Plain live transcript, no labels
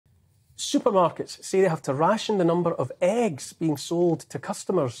Supermarkets say they have to ration the number of eggs being sold to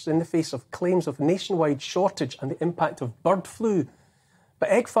customers in the face of claims of nationwide shortage and the impact of bird flu. But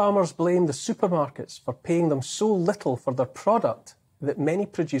egg farmers blame the supermarkets for paying them so little for their product that many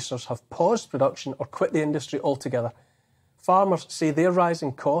producers have paused production or quit the industry altogether. Farmers say their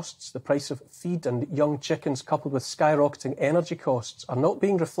rising costs, the price of feed and young chickens coupled with skyrocketing energy costs, are not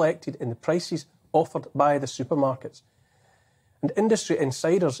being reflected in the prices offered by the supermarkets. And industry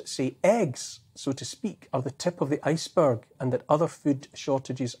insiders say eggs, so to speak, are the tip of the iceberg and that other food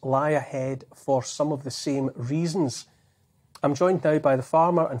shortages lie ahead for some of the same reasons. I'm joined now by the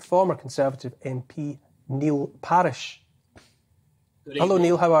farmer and former Conservative MP Neil Parish. Hello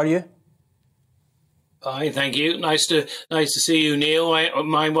Neil, how are you? Fine, thank you. Nice to see you, Neil.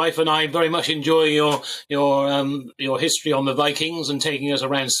 My wife and I very much enjoy your history on the Vikings and taking us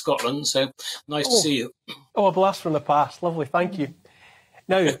around Scotland. So nice to see you. Oh, a blast from the past. Lovely, thank you.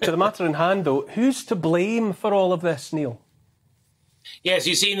 Now, to the matter in hand, though, who's to blame for all of this, Neil? Yes,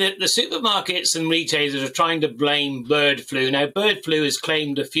 you've seen that the supermarkets and retailers are trying to blame bird flu. Now, bird flu has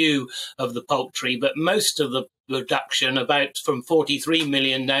claimed a few of the poultry, but most of the reduction, about from 43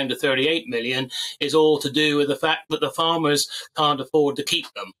 million down to 38 million, is all to do with the fact that the farmers can't afford to keep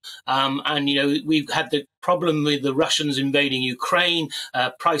them. And, you know, we've had the problem with the Russians invading Ukraine.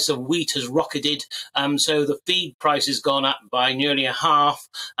 Price of wheat has rocketed. So the feed price has gone up by nearly a half.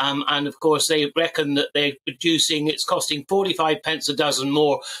 And of course, they reckon that they're producing, it's costing 45 pence a dozen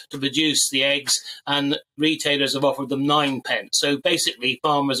more to produce the eggs, and retailers have offered them 9 pence. So basically,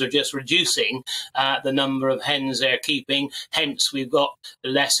 farmers are just reducing the number of hens they're keeping. Hence, we've got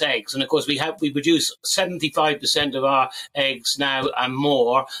less eggs. And of course, we produce 75% of our eggs now and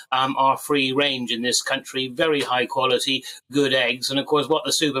more are free range in this country. Very high quality, good eggs. And of course, what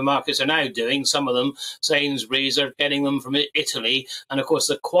the supermarkets are now doing, some of them, Sainsbury's, are getting them from Italy. And of course,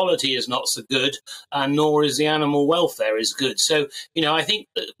 the quality is not so good, nor is the animal welfare is good. So, you know, I think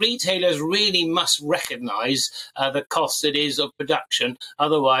that retailers really must recognise the cost it is of production.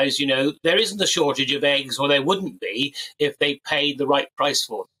 Otherwise, you know, there isn't a shortage of eggs, or there wouldn't be if they paid the right price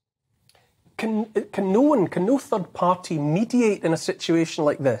for them. Can no third party mediate in a situation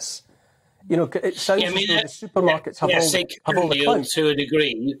like this? You know, it sounds as though the supermarkets have all the clout. To a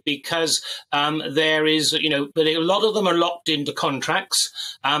degree, because there is, you know, but a lot of them are locked into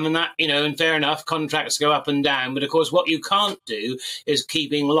contracts, and that, you know, and fair enough, contracts go up and down. But of course, what you can't do is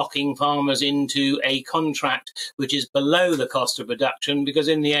locking farmers into a contract which is below the cost of production, because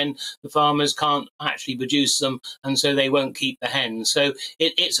in the end, the farmers can't actually produce them, and so they won't keep the hens. So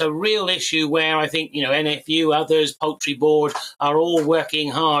it's a real issue where I think, you know, NFU, others, Poultry Board, are all working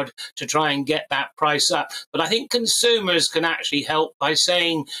hard to try and get that price up. But I think consumers can actually help by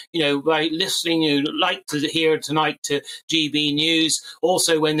saying, you know, by listening, you like to hear tonight to GBNews,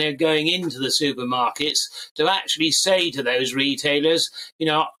 also when they're going into the supermarkets, to actually say to those retailers, you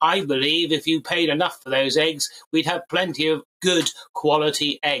know, I believe if you paid enough for those eggs, we'd have plenty of good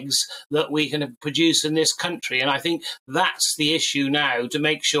quality eggs that we can produce in this country. And I think that's the issue now, to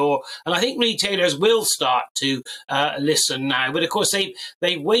make sure. And I think retailers will start to listen now. But of course,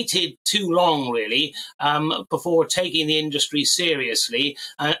 they've waited too long, really, before taking the industry seriously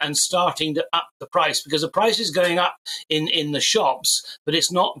and starting to up the price, because the price is going up in the shops, but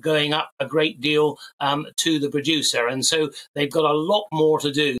it's not going up a great deal to the producer. And so they've got a lot more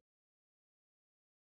to do.